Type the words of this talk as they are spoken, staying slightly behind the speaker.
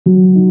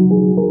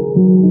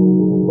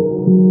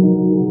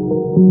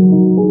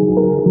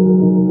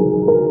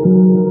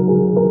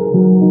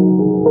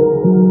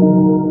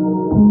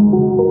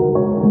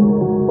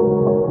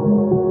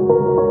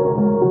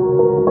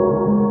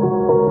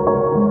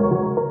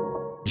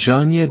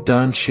Zhangye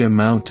Danxia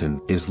Mountain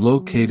is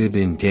located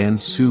in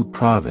Gansu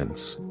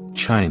Province,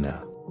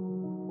 China.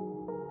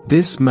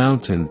 This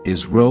mountain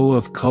is a row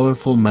of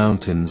colorful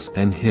mountains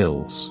and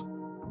hills.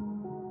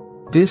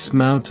 This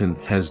mountain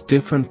has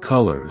different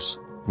colors,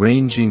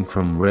 ranging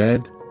from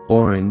red,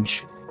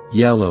 orange,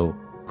 yellow,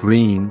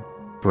 green,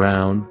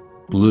 brown,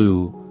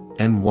 blue,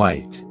 and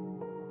white.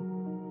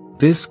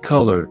 This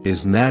color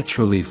is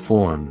naturally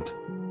formed.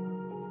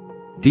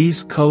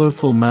 These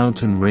colorful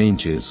mountain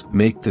ranges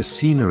make the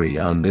scenery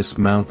on this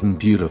mountain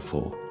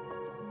beautiful.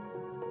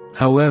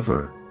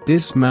 However,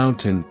 this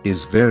mountain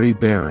is very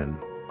barren.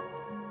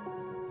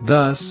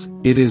 Thus,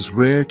 it is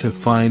rare to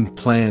find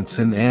plants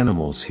and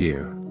animals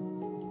here.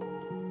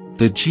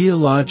 The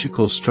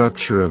geological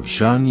structure of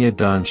Zhangye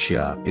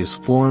Danxia is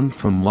formed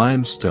from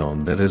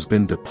limestone that has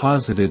been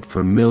deposited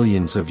for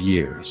millions of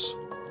years.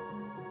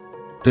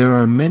 There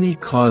are many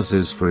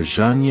causes for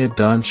Zhangye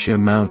Danxia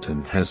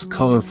Mountain has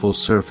colorful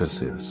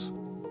surfaces.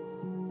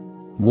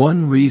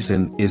 One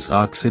reason is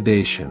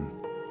oxidation.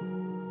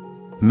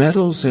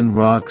 Metals and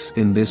rocks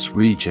in this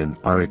region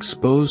are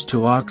exposed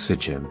to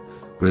oxygen,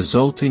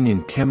 resulting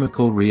in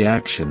chemical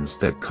reactions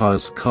that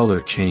cause color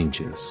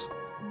changes.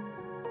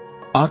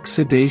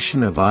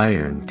 Oxidation of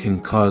iron can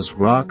cause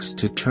rocks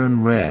to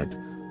turn red,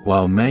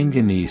 while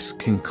manganese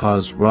can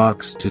cause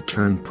rocks to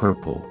turn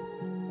purple.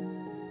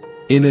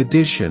 In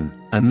addition,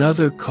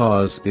 another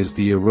cause is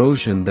the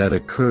erosion that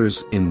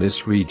occurs in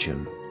this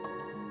region.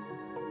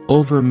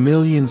 Over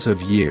millions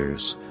of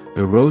years,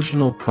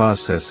 erosional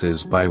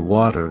processes by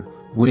water,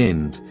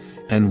 wind,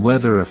 and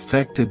weather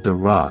affected the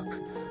rock,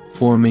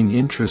 forming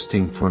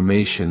interesting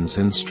formations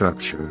and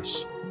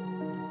structures.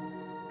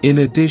 In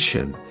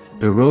addition,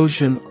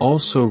 erosion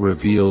also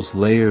reveals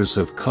layers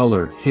of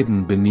color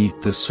hidden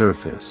beneath the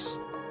surface.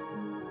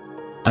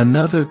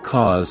 Another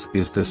cause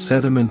is the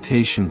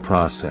sedimentation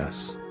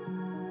process.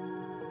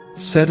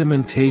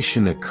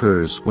 Sedimentation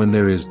occurs when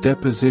there is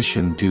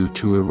deposition due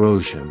to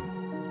erosion.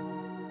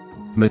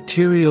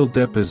 Material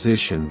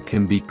deposition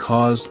can be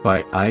caused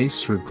by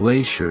ice or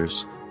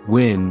glaciers,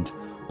 wind,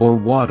 or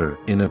water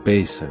in a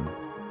basin.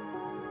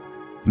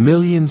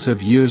 Millions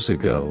of years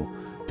ago,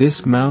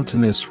 this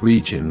mountainous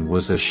region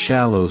was a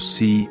shallow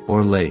sea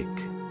or lake.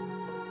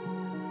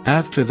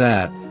 After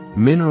that,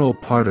 mineral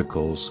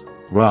particles,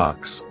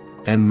 rocks,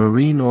 and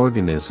marine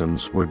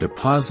organisms were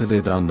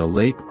deposited on the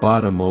lake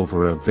bottom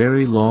over a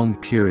very long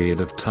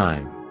period of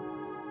time.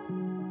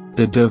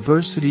 The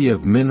diversity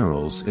of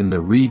minerals in the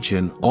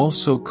region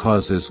also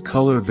causes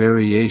color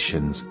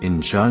variations in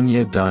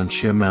Zhangye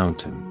Danxia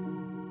Mountain.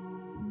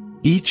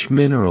 Each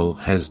mineral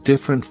has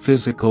different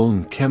physical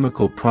and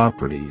chemical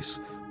properties,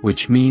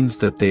 which means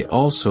that they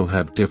also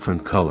have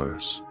different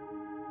colors.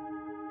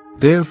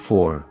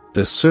 Therefore,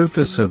 the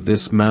surface of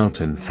this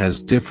mountain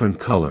has different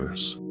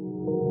colors.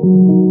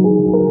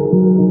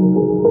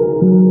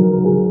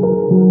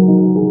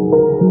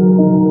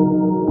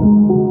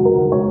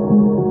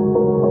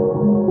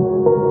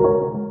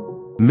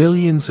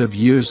 Millions of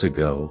years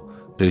ago,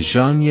 the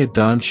Zhangye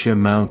Danxia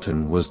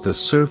Mountain was the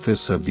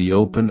surface of the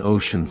open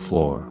ocean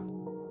floor.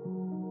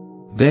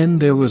 Then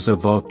there was a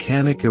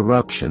volcanic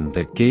eruption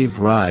that gave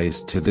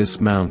rise to this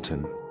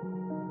mountain.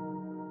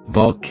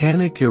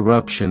 Volcanic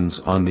eruptions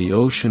on the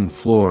ocean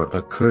floor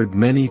occurred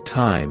many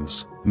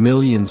times,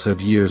 millions of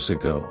years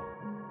ago.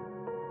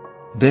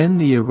 Then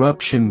the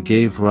eruption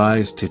gave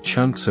rise to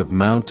chunks of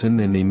mountain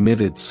and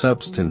emitted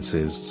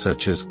substances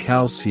such as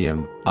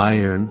calcium,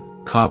 iron,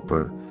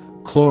 copper,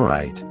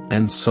 chlorite,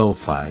 and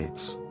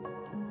sulfides.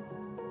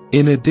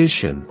 In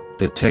addition,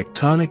 the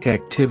tectonic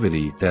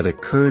activity that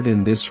occurred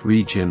in this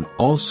region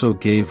also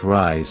gave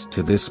rise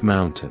to this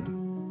mountain.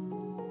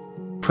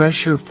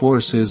 Pressure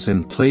forces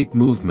and plate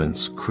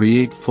movements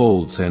create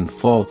folds and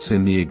faults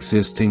in the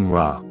existing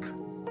rock.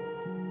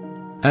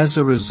 As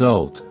a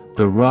result,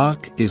 the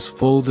rock is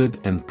folded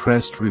and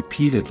pressed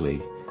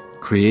repeatedly,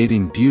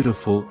 creating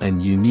beautiful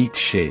and unique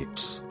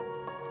shapes.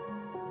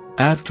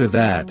 After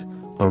that,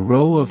 a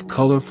row of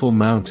colorful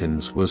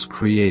mountains was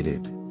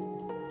created.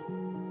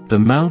 The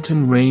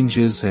mountain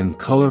ranges and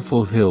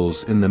colorful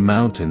hills in the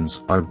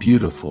mountains are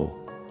beautiful.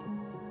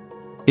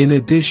 In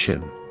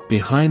addition,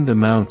 behind the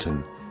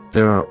mountain,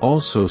 there are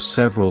also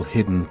several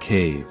hidden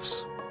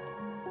caves.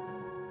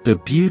 The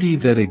beauty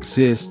that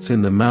exists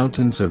in the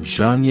mountains of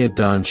Zhangye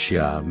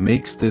Danxia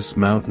makes this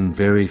mountain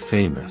very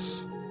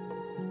famous.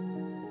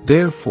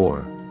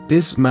 Therefore,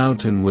 this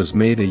mountain was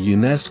made a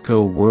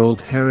UNESCO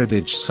World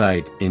Heritage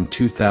Site in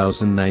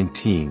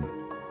 2019.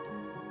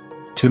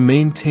 To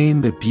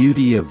maintain the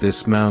beauty of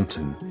this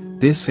mountain,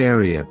 this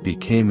area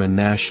became a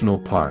national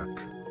park.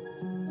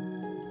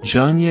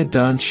 Zhangye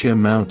Danxia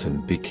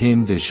Mountain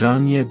became the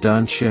Zhangye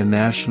Danxia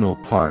National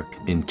Park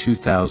in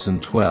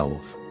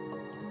 2012.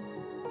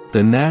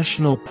 The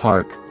national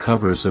park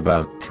covers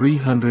about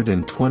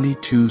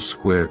 322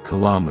 square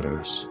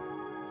kilometers.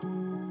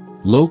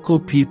 Local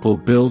people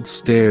build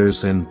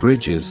stairs and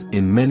bridges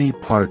in many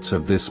parts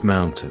of this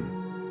mountain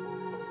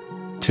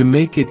to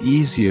make it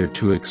easier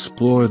to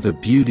explore the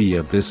beauty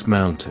of this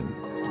mountain.